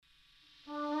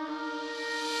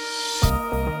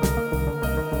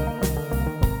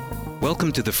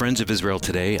Welcome to the Friends of Israel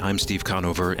Today. I'm Steve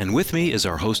Conover, and with me is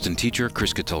our host and teacher,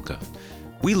 Chris Katulka.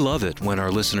 We love it when our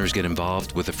listeners get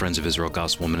involved with the Friends of Israel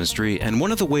Gospel Ministry, and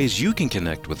one of the ways you can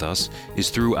connect with us is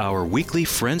through our weekly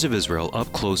Friends of Israel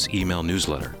Up Close email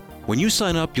newsletter. When you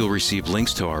sign up, you'll receive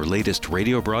links to our latest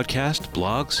radio broadcast,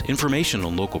 blogs, information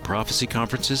on local prophecy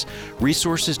conferences,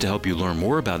 resources to help you learn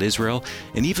more about Israel,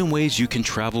 and even ways you can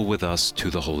travel with us to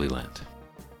the Holy Land.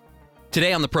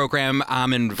 Today on the program,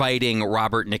 I'm inviting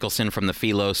Robert Nicholson from the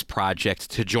Philos Project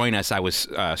to join us. I was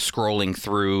scrolling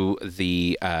through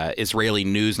the Israeli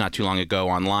news not too long ago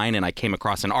online, and I came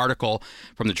across an article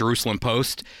from the Jerusalem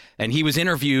Post, and he was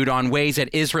interviewed on ways that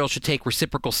Israel should take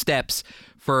reciprocal steps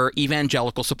for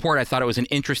evangelical support. I thought it was an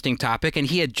interesting topic, and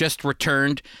he had just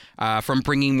returned from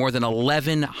bringing more than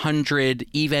 1,100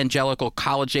 evangelical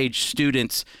college-age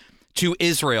students to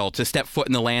Israel to step foot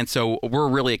in the land. So we're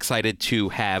really excited to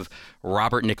have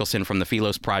Robert Nicholson from the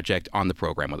Philos Project on the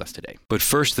program with us today. But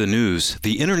first, the news.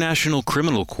 The International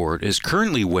Criminal Court is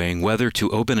currently weighing whether to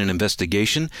open an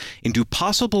investigation into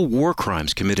possible war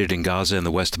crimes committed in Gaza and the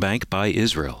West Bank by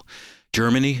Israel.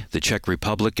 Germany, the Czech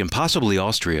Republic, and possibly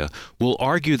Austria will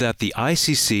argue that the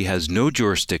ICC has no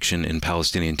jurisdiction in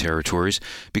Palestinian territories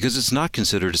because it's not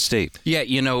considered a state. Yeah,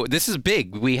 this is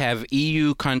big. We have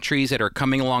EU countries that are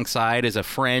coming alongside as a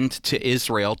friend to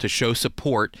Israel to show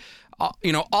support.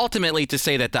 Ultimately to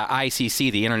say that the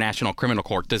ICC, the International Criminal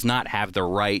Court, does not have the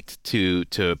right to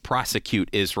prosecute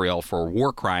Israel for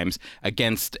war crimes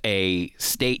against a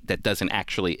state that doesn't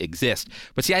actually exist.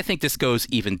 But see, I think this goes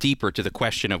even deeper to the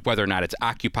question of whether or not it's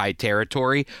occupied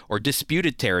territory or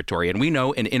disputed territory. And we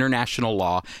know in international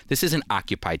law, this isn't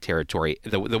occupied territory.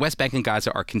 The West Bank and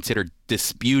Gaza are considered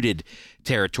disputed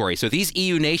territory. So these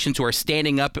EU nations who are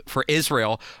standing up for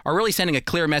Israel are really sending a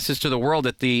clear message to the world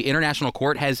that the International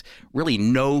Court has really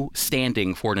no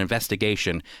standing for an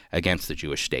investigation against the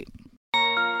Jewish state.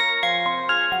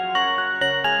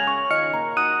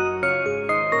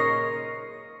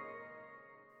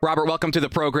 Robert, welcome to the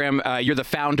program. You're the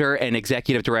founder and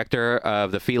executive director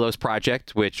of the Philos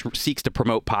Project, which seeks to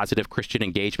promote positive Christian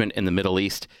engagement in the Middle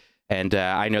East. And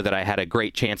I know that I had a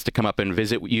great chance to come up and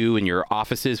visit you in your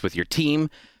offices with your team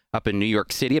up in New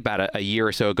York City about a year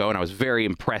or so ago, and I was very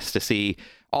impressed to see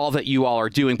all that you all are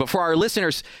doing. But for our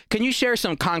listeners, can you share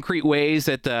some concrete ways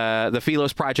that the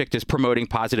Philos Project is promoting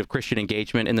positive Christian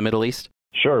engagement in the Middle East?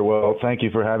 Sure. Well, thank you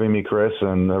for having me, Chris,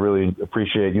 and I really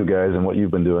appreciate you guys and what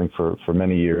you've been doing for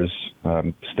many years.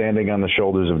 Standing on the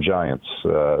shoulders of giants,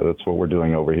 that's what we're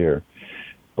doing over here.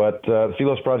 But the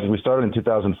Philos Project, we started in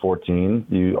 2014.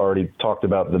 You already talked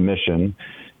about the mission.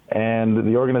 And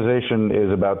the organization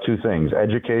is about two things,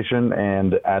 education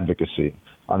and advocacy.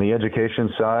 On the education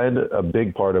side, a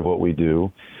big part of what we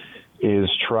do is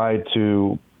try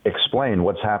to explain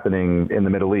what's happening in the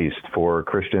Middle East for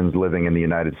Christians living in the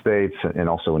United States and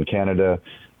also in Canada,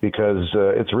 because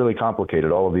it's really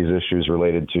complicated, all of these issues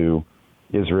related to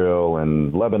Israel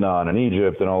and Lebanon and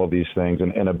Egypt and all of these things.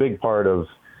 And a big part of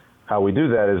how we do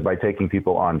that is by taking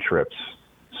people on trips.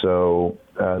 So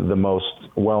the most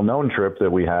well-known trip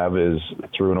that we have is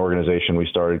through an organization we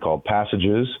started called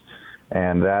Passages,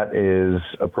 and that is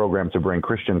a program to bring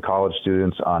Christian college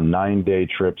students on 9-day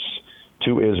trips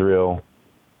to Israel.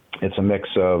 It's a mix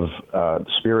of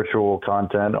spiritual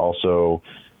content, also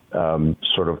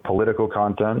sort of political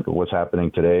content, what's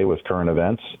happening today with current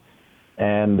events.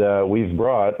 And we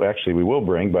will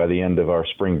bring by the end of our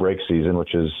spring break season,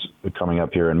 which is coming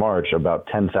up here in March, about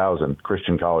 10,000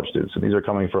 Christian college students. And these are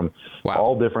coming from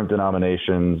all different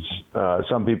denominations.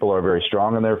 Some people are very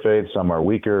strong in their faith, some are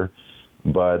weaker.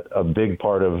 But a big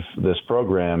part of this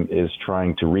program is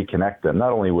trying to reconnect them,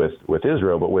 not only with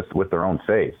Israel, but with their own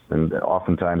faith. And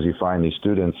oftentimes you find these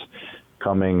students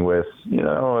coming with,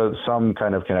 some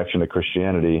kind of connection to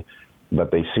Christianity, but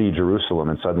they see Jerusalem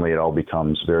and suddenly it all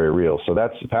becomes very real. So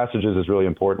Passages is really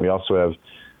important. We also have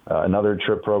another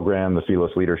trip program, the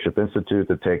Philos Leadership Institute,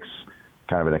 that takes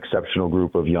kind of an exceptional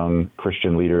group of young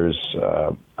Christian leaders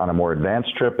on a more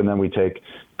advanced trip. And then we take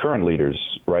current leaders,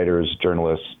 writers,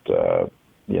 journalists,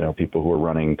 people who are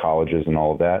running colleges and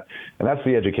all of that. And that's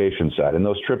the education side. And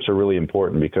those trips are really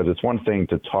important because it's one thing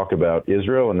to talk about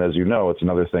Israel. And as you know, it's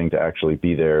another thing to actually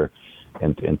be there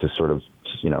and to sort of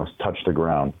touch the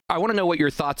ground. I want to know what your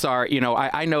thoughts are.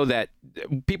 I know that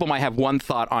people might have one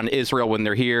thought on Israel when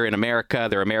they're here in America.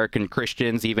 They're American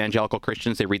Christians, evangelical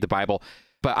Christians. They read the Bible.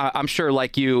 But I'm sure,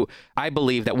 like you, I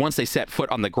believe that once they set foot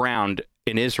on the ground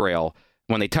in Israel,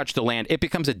 when they touch the land, it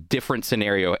becomes a different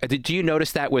scenario. Do you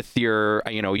notice that with your,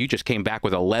 you just came back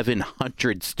with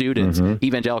 1,100 students,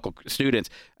 evangelical students.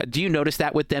 Do you notice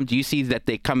that with them? Do you see that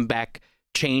they come back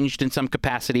changed in some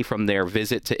capacity from their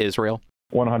visit to Israel?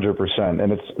 100%.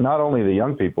 And it's not only the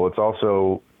young people, it's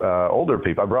also older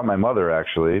people. I brought my mother,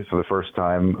 actually, for the first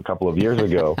time a couple of years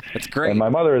ago. That's great. And my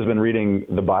mother has been reading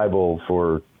the Bible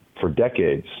for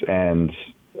decades and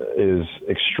is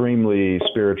extremely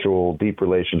spiritual, deep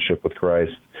relationship with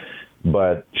Christ.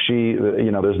 But she,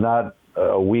 there's not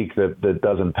a week that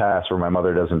doesn't pass where my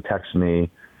mother doesn't text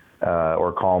me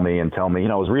or call me and tell me,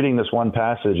 I was reading this one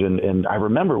passage and I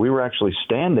remember we were actually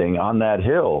standing on that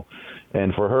hill.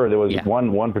 And for her, there was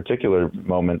one particular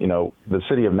moment, the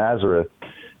city of Nazareth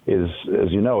is,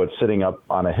 as you know, it's sitting up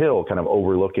on a hill kind of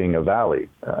overlooking a valley,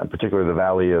 particularly the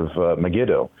valley of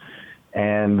Megiddo.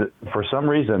 And for some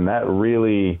reason, that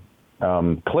really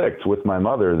clicked with my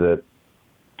mother that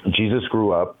Jesus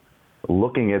grew up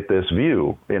looking at this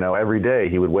view. Every day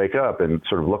he would wake up and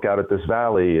sort of look out at this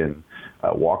valley and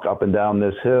walk up and down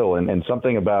this hill. And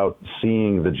something about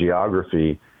seeing the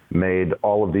geography made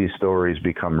all of these stories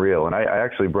become real. And I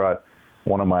actually brought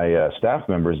one of my staff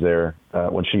members there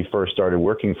when she first started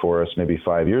working for us maybe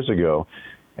 5 years ago.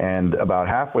 And about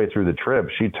halfway through the trip,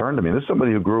 she turned to me. This is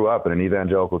somebody who grew up in an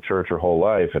evangelical church her whole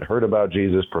life, had heard about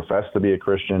Jesus, professed to be a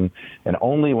Christian. And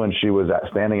only when she was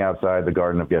standing outside the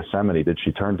Garden of Gethsemane did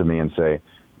she turn to me and say,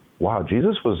 wow,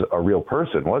 Jesus was a real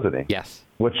person, wasn't he? Yes.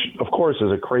 Which, of course,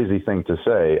 is a crazy thing to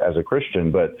say as a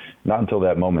Christian, but not until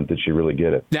that moment did she really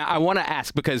get it. Now, I want to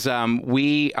ask, because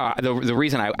the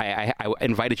reason I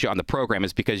invited you on the program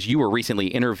is because you were recently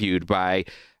interviewed by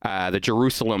the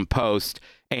Jerusalem Post,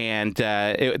 and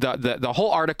the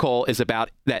whole article is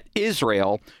about that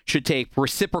Israel should take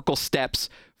reciprocal steps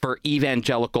for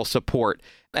evangelical support.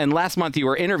 And last month you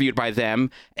were interviewed by them,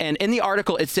 and in the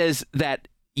article it says that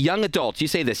young adults, you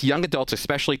say this, young adults,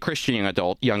 especially Christian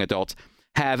young adults,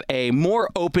 have a more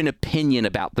open opinion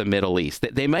about the Middle East.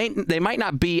 That they might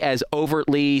not be as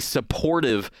overtly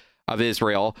supportive of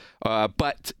Israel,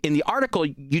 but in the article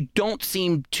you don't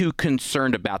seem too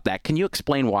concerned about that. Can you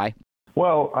explain why?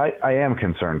 Well, I am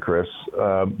concerned, Chris,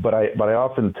 but I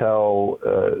often tell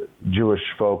Jewish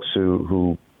folks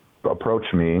who approach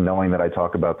me, knowing that I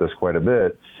talk about this quite a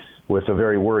bit, with a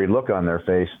very worried look on their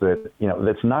face, that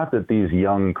it's not that these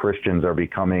young Christians are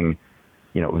becoming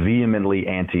vehemently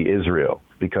anti-Israel,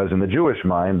 because in the Jewish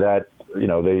mind that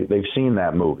they've seen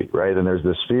that movie, right? And there's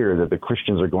this fear that the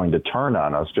Christians are going to turn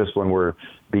on us just when we're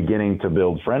beginning to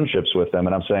build friendships with them.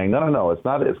 And I'm saying no, it's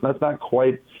not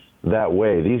quite that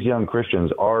way. These young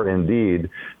Christians are indeed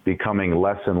becoming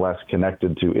less and less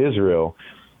connected to Israel,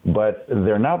 but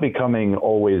they're not becoming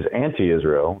always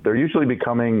anti-Israel. They're usually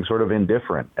becoming sort of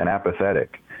indifferent and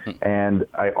apathetic. And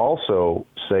I also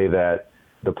say that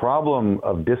the problem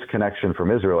of disconnection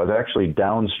from Israel is actually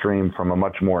downstream from a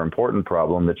much more important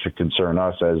problem that should concern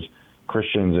us as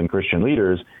Christians and Christian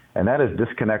leaders, and that is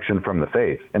disconnection from the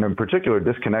faith, and in particular,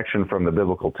 disconnection from the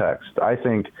biblical text. I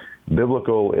think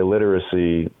biblical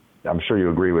illiteracy, I'm sure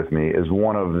you agree with me, is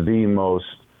one of the most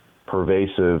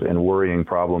pervasive and worrying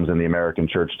problems in the American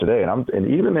church today. And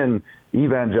even in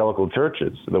evangelical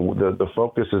churches, the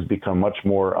focus has become much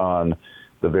more on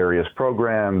the various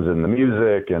programs and the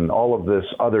music and all of this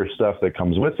other stuff that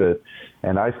comes with it.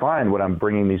 And I find when I'm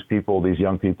bringing these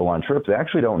young people on trips, they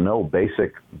actually don't know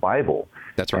basic Bible.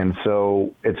 That's right. And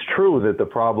so it's true that the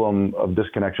problem of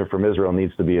disconnection from Israel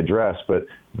needs to be addressed, but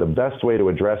the best way to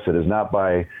address it is not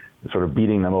by sort of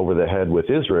beating them over the head with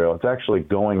Israel. It's actually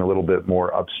going a little bit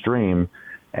more upstream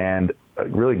and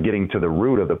really getting to the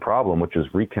root of the problem, which is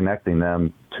reconnecting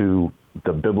them to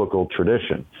the biblical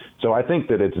tradition. So I think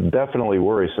that it's definitely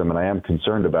worrisome, and I am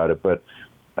concerned about it, but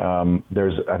I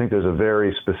think there's a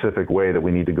very specific way that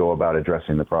we need to go about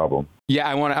addressing the problem. Yeah,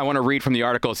 I want to read from the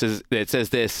article. It says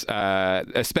this,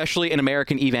 especially in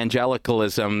American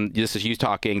evangelicalism, this is you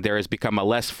talking, there has become a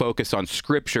less focus on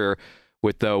Scripture,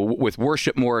 with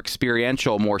worship more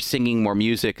experiential, more singing, more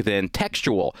music than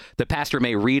textual. The pastor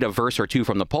may read a verse or two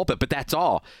from the pulpit, but that's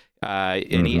all.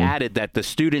 And he added that the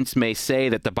students may say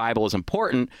that the Bible is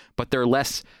important, but they're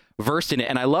less versed in it.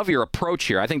 And I love your approach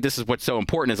here. I think this is what's so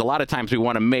important, is a lot of times we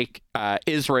want to make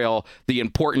Israel the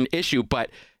important issue,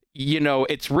 but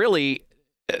it's really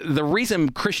the reason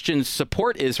Christians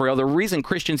support Israel, the reason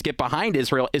Christians get behind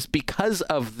Israel is because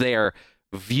of their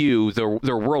view, their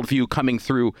worldview coming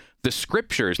through the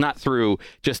Scriptures, not through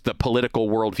just the political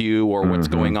worldview or what's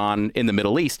going on in the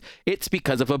Middle East. It's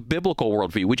because of a biblical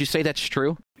worldview. Would you say that's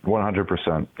true?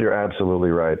 100%. You're absolutely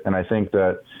right. And I think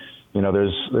that,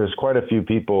 there's quite a few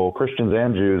people, Christians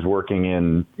and Jews, working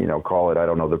in, call it,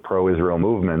 the pro-Israel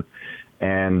movement.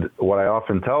 And what I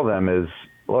often tell them is,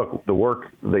 look, the work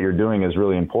that you're doing is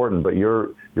really important, but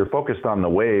you're focused on the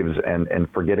waves and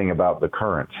forgetting about the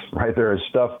currents, right? There is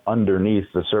stuff underneath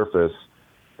the surface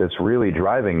that's really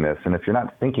driving this. And if you're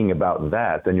not thinking about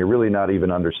that, then you're really not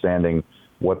even understanding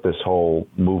what this whole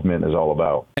movement is all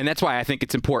about. And that's why I think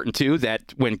it's important, too,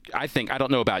 that I don't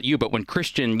know about you, but when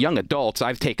Christian young adults,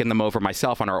 I've taken them over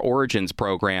myself on our Origins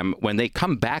program, when they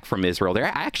come back from Israel, I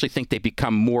actually think they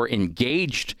become more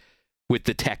engaged with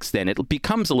the text then. It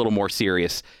becomes a little more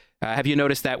serious. Have you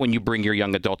noticed that when you bring your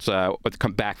young adults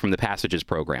come back from the Passages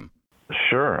program?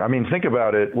 Sure. I mean, think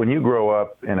about it. When you grow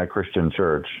up in a Christian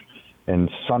church, and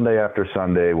Sunday after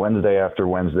Sunday, Wednesday after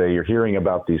Wednesday, you're hearing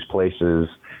about these places,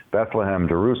 Bethlehem,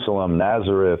 Jerusalem,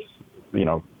 Nazareth,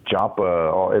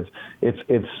 Joppa.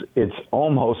 It's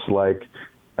almost like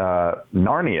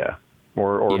Narnia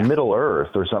or Middle Earth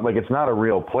or something. Like, it's not a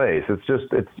real place.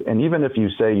 And even if you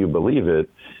say you believe it,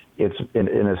 it's in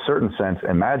a certain sense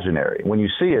imaginary. When you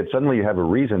see it, suddenly you have a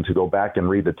reason to go back and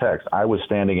read the text. I was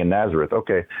standing in Nazareth.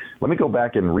 Okay, let me go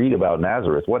back and read about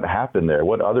Nazareth. What happened there?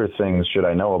 What other things should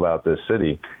I know about this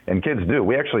city? And kids do.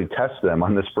 We actually test them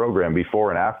on this program before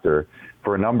and after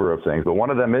for a number of things. But one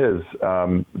of them is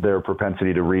their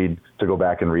propensity to go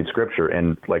back and read Scripture.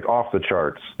 And like off the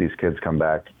charts, these kids come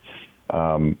back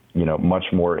much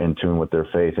more in tune with their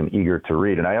faith and eager to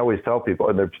read. And I always tell people,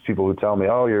 and there's people who tell me,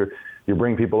 oh, you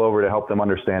bring people over to help them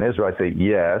understand Israel. I say,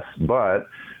 yes, but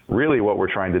really what we're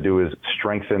trying to do is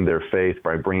strengthen their faith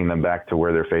by bringing them back to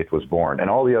where their faith was born. And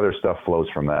all the other stuff flows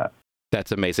from that.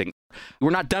 That's amazing. We're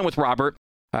not done with Robert.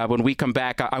 When we come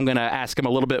back, I'm going to ask him a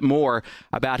little bit more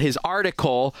about his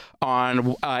article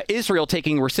on Israel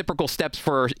taking reciprocal steps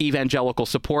for evangelical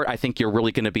support. I think you're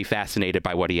really going to be fascinated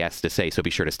by what he has to say, so be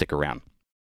sure to stick around.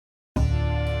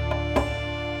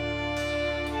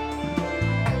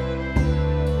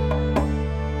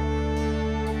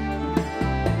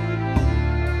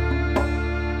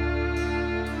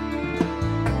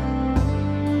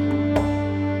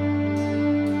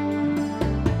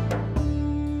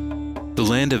 The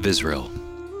land of Israel.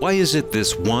 Why is it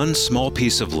this one small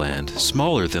piece of land,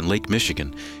 smaller than Lake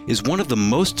Michigan, is one of the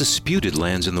most disputed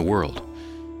lands in the world?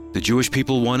 The Jewish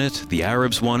people want it, the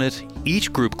Arabs want it,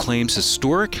 each group claims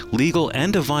historic, legal,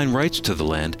 and divine rights to the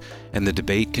land, and the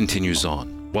debate continues on,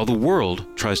 while the world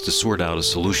tries to sort out a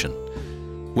solution.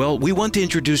 Well, we want to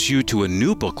introduce you to a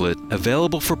new booklet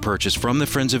available for purchase from the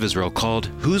Friends of Israel called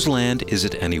Whose Land Is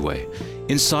It Anyway?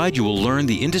 Inside, you will learn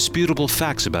the indisputable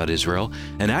facts about Israel,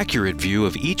 an accurate view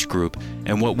of each group,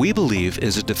 and what we believe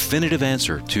is a definitive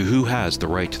answer to who has the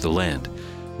right to the land.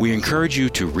 We encourage you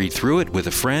to read through it with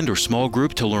a friend or small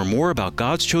group to learn more about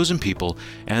God's chosen people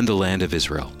and the land of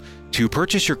Israel. To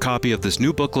purchase your copy of this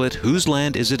new booklet, Whose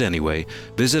Land Is It Anyway?,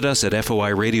 visit us at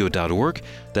foiradio.org.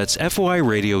 That's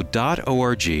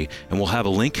foiradio.org, and we'll have a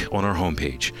link on our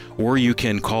homepage. Or you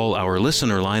can call our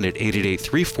listener line at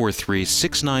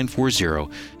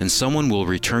 888-343-6940, and someone will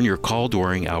return your call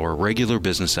during our regular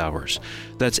business hours.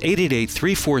 That's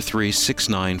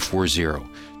 888-343-6940.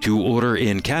 To order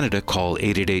in Canada, call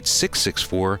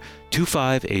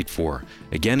 888-664-2584.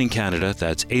 Again, in Canada,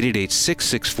 that's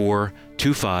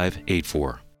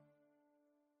 888-664-2584.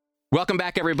 Welcome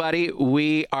back, everybody.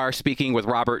 We are speaking with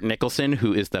Robert Nicholson,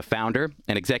 who is the founder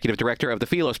and executive director of the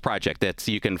Philos Project.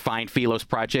 You can find Philos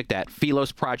Project at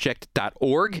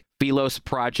philosproject.org,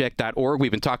 philosproject.org. We've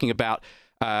been talking about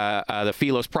the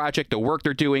Philos Project, the work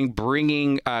they're doing,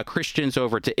 bringing Christians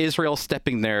over to Israel,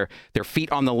 stepping their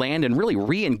feet on the land and really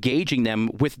re-engaging them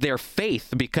with their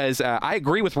faith. Because I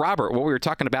agree with Robert, what we were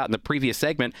talking about in the previous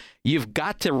segment, you've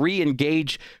got to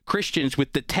re-engage Christians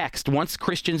with the text. Once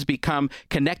Christians become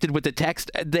connected with the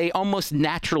text, they almost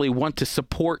naturally want to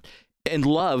support and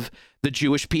love the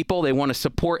Jewish people. They want to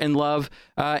support and love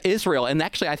Israel. And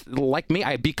actually,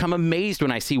 I become amazed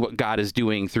when I see what God is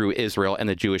doing through Israel and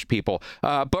the Jewish people.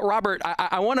 But Robert,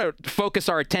 I want to focus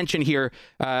our attention here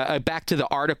back to the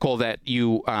article that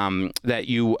you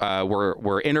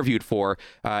were interviewed for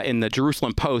in the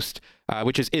Jerusalem Post,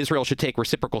 which is Israel should take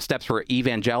reciprocal steps for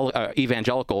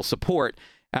evangelical support.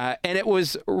 And it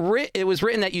was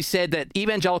written that you said that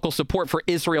evangelical support for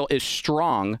Israel is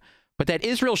strong, but that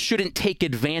Israel shouldn't take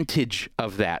advantage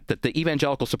of that the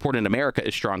evangelical support in America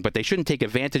is strong, but they shouldn't take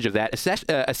advantage of that.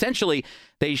 Essentially,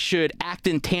 they should act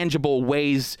in tangible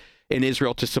ways in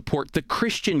Israel to support the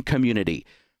Christian community.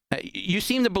 You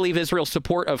seem to believe Israel's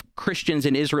support of Christians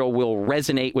in Israel will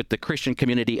resonate with the Christian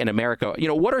community in America.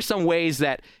 What are some ways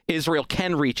that Israel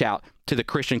can reach out to the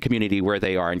Christian community where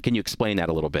they are? And can you explain that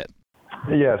a little bit?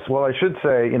 Yes. Well, I should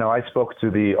say, I spoke to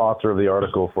the author of the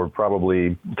article for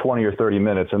probably 20 or 30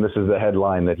 minutes, and this is the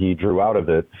headline that he drew out of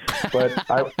it. But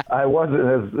I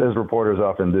wasn't, as reporters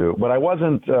often do, but I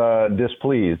wasn't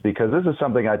displeased, because this is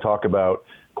something I talk about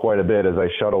quite a bit as I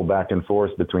shuttle back and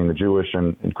forth between the Jewish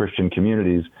and Christian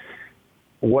communities.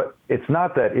 it's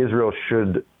not that Israel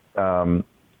should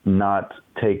not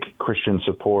take Christian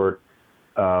support,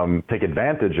 take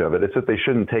advantage of it. It's that they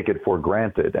shouldn't take it for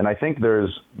granted. And I think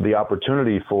there's the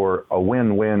opportunity for a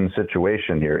win-win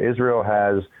situation here. Israel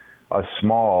has a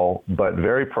small but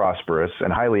very prosperous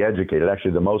and highly educated,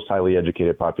 actually the most highly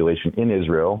educated population in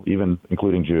Israel, even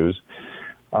including Jews.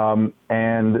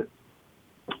 And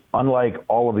unlike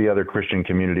all of the other Christian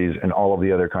communities in all of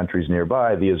the other countries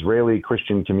nearby, the Israeli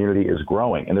Christian community is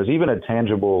growing. And there's even a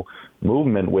tangible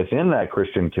movement within that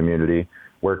Christian community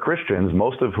where Christians,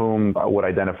 most of whom would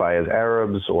identify as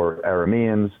Arabs or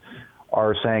Arameans,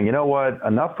 are saying, you know what,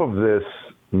 enough of this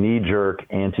knee-jerk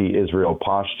anti-Israel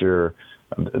posture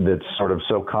that's sort of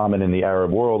so common in the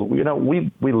Arab world. You know, we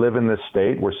live in this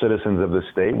state. We're citizens of this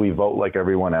state. We vote like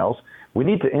everyone else. We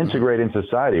need to integrate in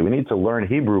society. We need to learn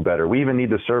Hebrew better. We even need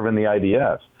to serve in the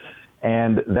IDF.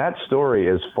 And that story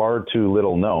is far too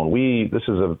little known. This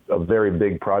is a very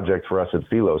big project for us at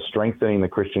Philos, strengthening the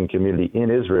Christian community in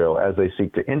Israel as they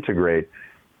seek to integrate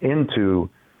into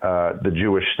the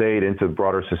Jewish state, into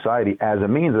broader society, as a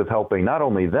means of helping not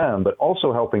only them, but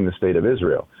also helping the state of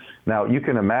Israel. Now, you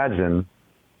can imagine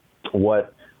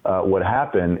what would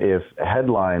happen if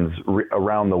headlines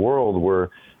around the world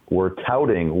were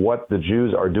touting what the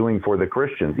Jews are doing for the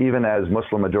Christians. Even as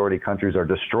Muslim-majority countries are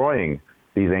destroying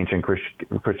these ancient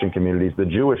Christian communities, the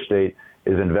Jewish state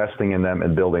is investing in them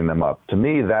and building them up. To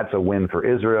me, that's a win for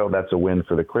Israel. That's a win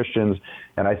for the Christians.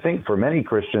 And I think for many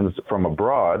Christians from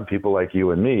abroad, people like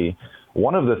you and me,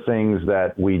 one of the things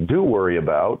that we do worry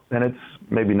about, and it's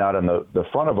maybe not in the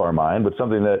front of our mind, but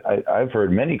something that I've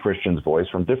heard many Christians voice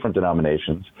from different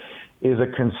denominations, is a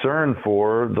concern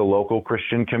for the local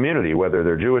Christian community, whether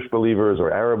they're Jewish believers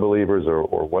or Arab believers or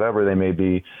whatever they may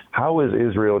be. How is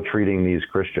Israel treating these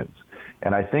Christians?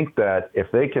 And I think that if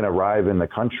they can arrive in the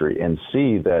country and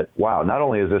see that, wow, not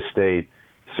only is this state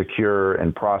secure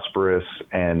and prosperous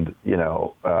and,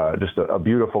 just a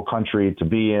beautiful country to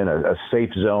be in, a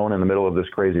safe zone in the middle of this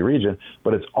crazy region,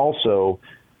 but it's also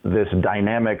this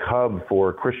dynamic hub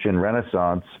for Christian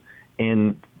Renaissance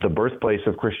in the birthplace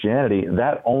of Christianity,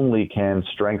 that only can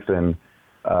strengthen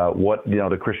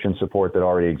the Christian support that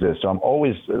already exists. So I'm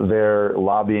always there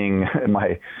lobbying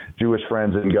my Jewish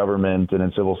friends in government and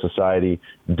in civil society,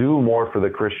 do more for the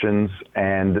Christians,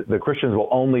 and the Christians will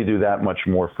only do that much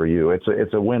more for you.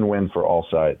 It's a win-win for all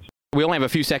sides. We only have a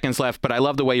few seconds left, but I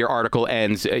love the way your article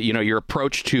ends. Your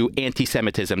approach to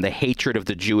anti-Semitism, the hatred of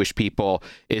the Jewish people,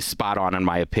 is spot on, in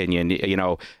my opinion.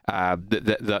 To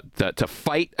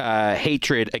fight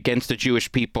hatred against the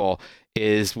Jewish people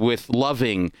is with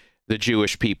loving the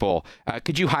Jewish people.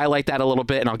 Could you highlight that a little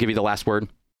bit, and I'll give you the last word?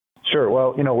 Sure.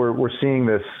 Well, we're seeing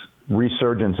this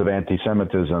resurgence of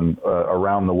anti-Semitism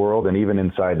around the world and even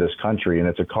inside this country, and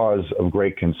it's a cause of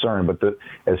great concern. But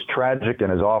as tragic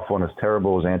and as awful and as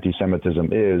terrible as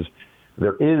anti-Semitism is,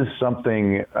 there is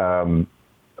something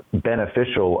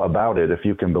beneficial about it, if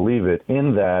you can believe it,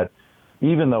 in that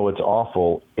even though it's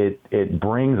awful, it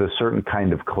brings a certain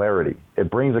kind of clarity.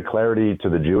 It brings a clarity to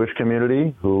the Jewish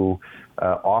community, who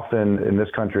often in this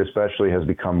country especially has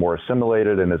become more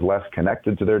assimilated and is less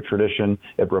connected to their tradition.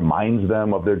 It reminds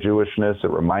them of their Jewishness.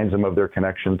 It reminds them of their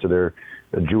connection to their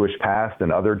Jewish past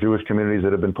and other Jewish communities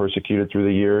that have been persecuted through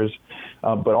the years.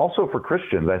 But also for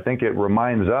Christians, I think it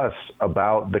reminds us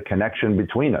about the connection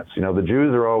between us. The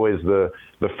Jews are always the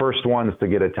first ones to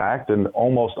get attacked, and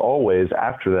almost always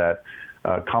after that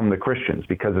come the Christians,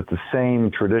 because it's the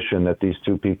same tradition that these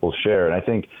two people share. And I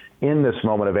think in this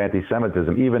moment of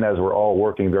anti-Semitism, even as we're all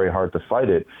working very hard to fight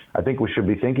it, I think we should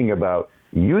be thinking about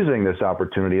using this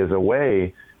opportunity as a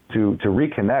way to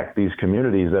reconnect these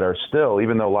communities that are still,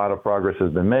 even though a lot of progress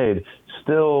has been made,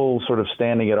 still sort of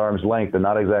standing at arm's length and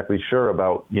not exactly sure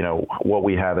about, what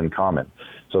we have in common.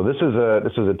 So this is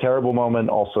a terrible moment,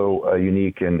 also a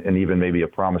unique and even maybe a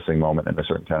promising moment in a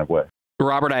certain kind of way.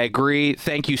 Robert, I agree.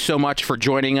 Thank you so much for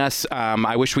joining us.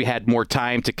 I wish we had more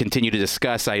time to continue to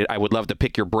discuss. I would love to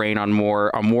pick your brain on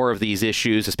more of these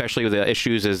issues, especially the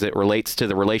issues as it relates to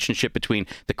the relationship between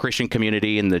the Christian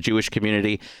community and the Jewish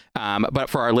community. But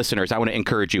for our listeners, I want to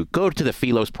encourage you, go to the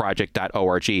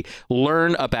philosproject.org,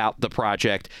 learn about the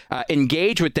project,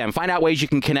 engage with them, find out ways you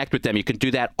can connect with them. You can do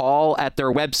that all at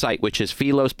their website, which is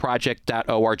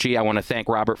philosproject.org. I want to thank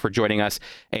Robert for joining us,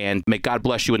 and may God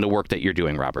bless you in the work that you're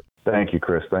doing, Robert. Thank you,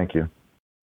 Chris. Thank you.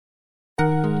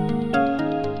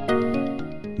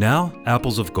 Now,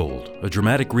 Apples of Gold, a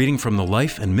dramatic reading from the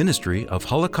life and ministry of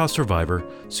Holocaust survivor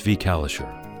Zvi Kalisher.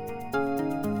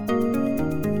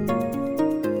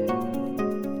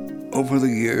 Over the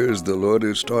years, the Lord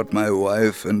has taught my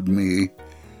wife and me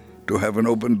to have an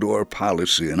open door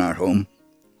policy in our home.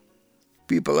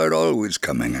 People are always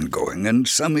coming and going, and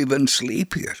some even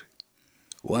sleep here.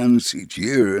 Once each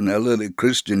year, an elderly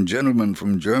Christian gentleman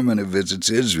from Germany visits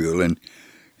Israel and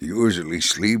usually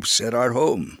sleeps at our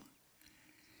home.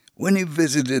 When he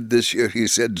visited this year, he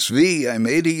said, "Zvi, I'm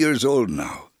 80 years old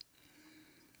now.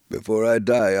 Before I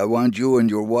die, I want you and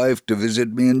your wife to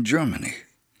visit me in Germany.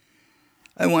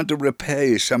 I want to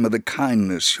repay some of the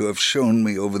kindness you have shown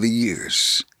me over the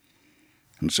years."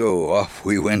 And so off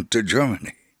we went to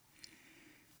Germany.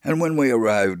 And when we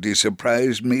arrived, he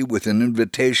surprised me with an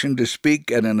invitation to speak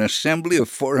at an assembly of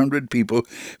 400 people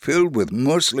filled with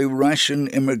mostly Russian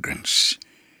immigrants.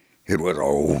 It was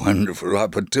a wonderful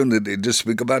opportunity to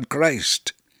speak about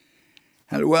Christ.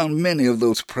 And while many of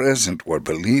those present were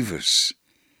believers,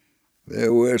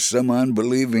 there were some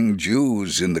unbelieving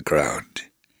Jews in the crowd.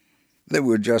 They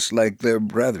were just like their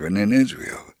brethren in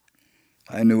Israel.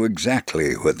 I knew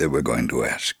exactly what they were going to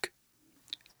ask.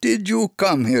 "Did you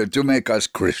come here to make us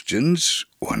Christians?"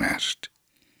 one asked.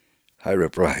 I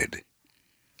replied,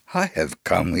 "I have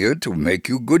come here to make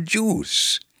you good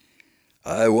Jews.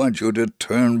 I want you to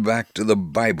turn back to the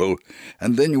Bible,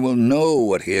 and then you will know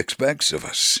what he expects of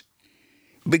us.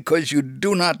 Because you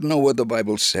do not know what the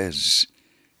Bible says,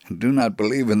 and do not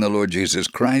believe in the Lord Jesus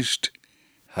Christ,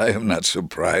 I am not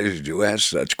surprised you ask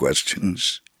such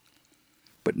questions.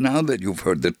 But now that you've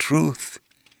heard the truth,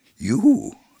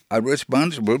 you are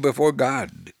responsible before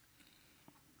God."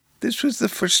 This was the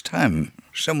first time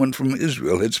someone from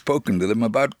Israel had spoken to them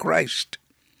about Christ.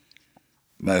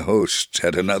 My hosts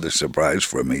had another surprise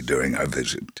for me during our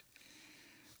visit.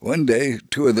 One day,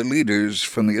 2 of the leaders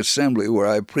from the assembly where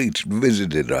I preached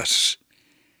visited us,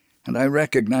 and I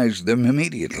recognized them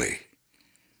immediately.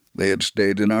 They had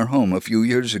stayed in our home a few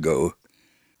years ago.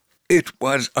 It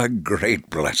was a great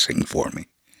blessing for me.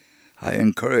 I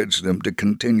encouraged them to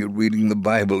continue reading the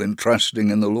Bible and trusting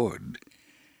in the Lord.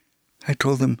 I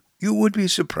told them, "You would be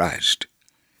surprised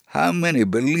how many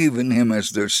believe in him as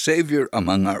their Savior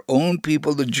among our own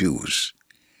people, the Jews.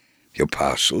 The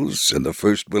apostles and the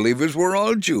first believers were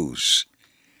all Jews,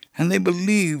 and they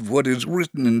believe what is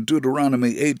written in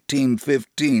Deuteronomy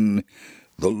 18:15,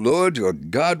 "The Lord your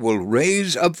God will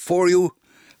raise up for you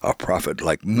a prophet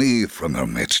like me from your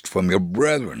midst, from your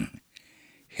brethren.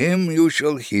 Him you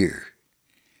shall hear."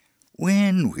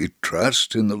 When we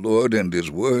trust in the Lord and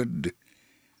his word,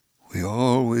 we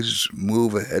always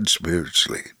move ahead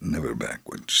spiritually, never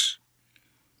backwards.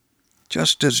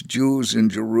 Just as Jews in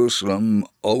Jerusalem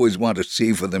always want to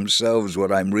see for themselves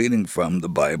what I'm reading from the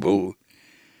Bible,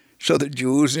 so the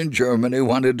Jews in Germany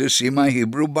wanted to see my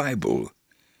Hebrew Bible.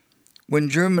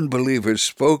 When German believers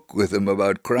spoke with them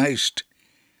about Christ,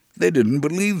 they didn't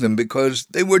believe them because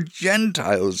they were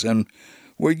Gentiles and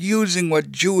were using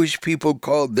what Jewish people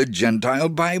called the Gentile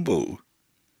Bible.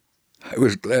 I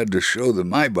was glad to show them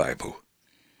my Bible,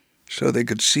 so they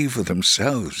could see for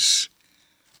themselves.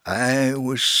 I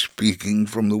was speaking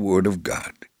from the Word of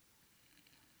God.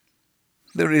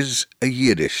 There is a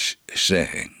Yiddish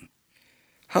saying,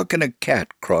 "How can a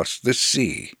cat cross the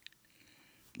sea?"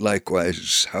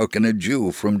 Likewise, how can a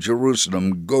Jew from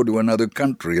Jerusalem go to another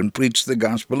country and preach the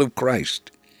gospel of Christ?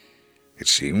 It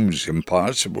seems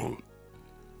impossible.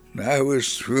 I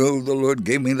was thrilled the Lord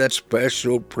gave me that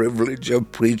special privilege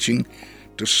of preaching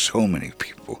to so many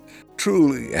people.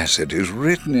 Truly, as it is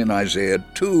written in Isaiah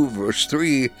 2, verse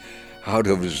 3, "Out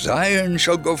of Zion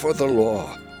shall go forth the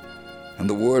law, and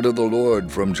the word of the Lord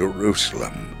from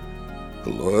Jerusalem."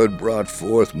 The Lord brought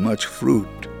forth much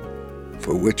fruit,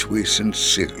 for which we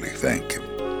sincerely thank him.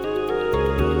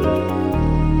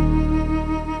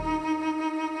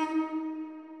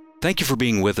 Thank you for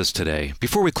being with us today.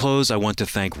 Before we close, I want to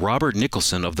thank Robert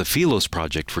Nicholson of the Philos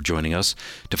Project for joining us.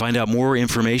 To find out more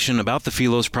information about the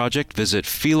Philos Project, visit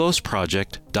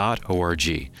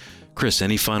philosproject.org. Chris,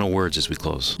 any final words as we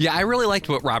close? Yeah, I really liked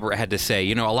what Robert had to say.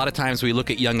 You know, a lot of times we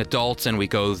look at young adults and we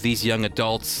go, these young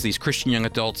adults, these Christian young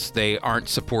adults, they aren't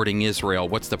supporting Israel.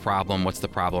 What's the problem? What's the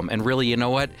problem? And really, you know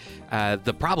what?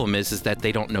 The problem is that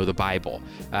they don't know the Bible.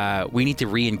 We need to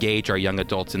re-engage our young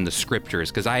adults in the scriptures,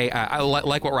 because I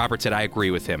like what Robert said. I agree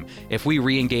with him. If we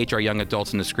re-engage our young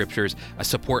adults in the scriptures, a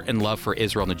support and love for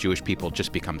Israel and the Jewish people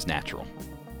just becomes natural.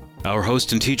 Our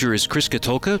host and teacher is Chris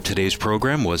Katulka. Today's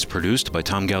program was produced by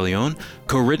Tom Gallione,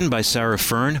 co-written by Sarah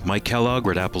Fern, Mike Kellogg,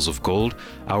 Red Apples of Gold.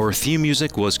 Our theme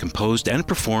music was composed and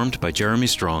performed by Jeremy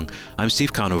Strong. I'm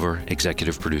Steve Conover,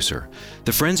 executive producer.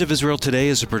 The Friends of Israel Today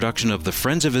is a production of the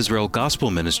Friends of Israel Gospel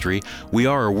Ministry. We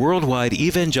are a worldwide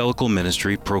evangelical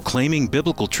ministry proclaiming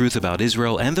biblical truth about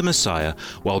Israel and the Messiah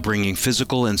while bringing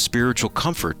physical and spiritual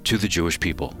comfort to the Jewish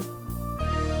people.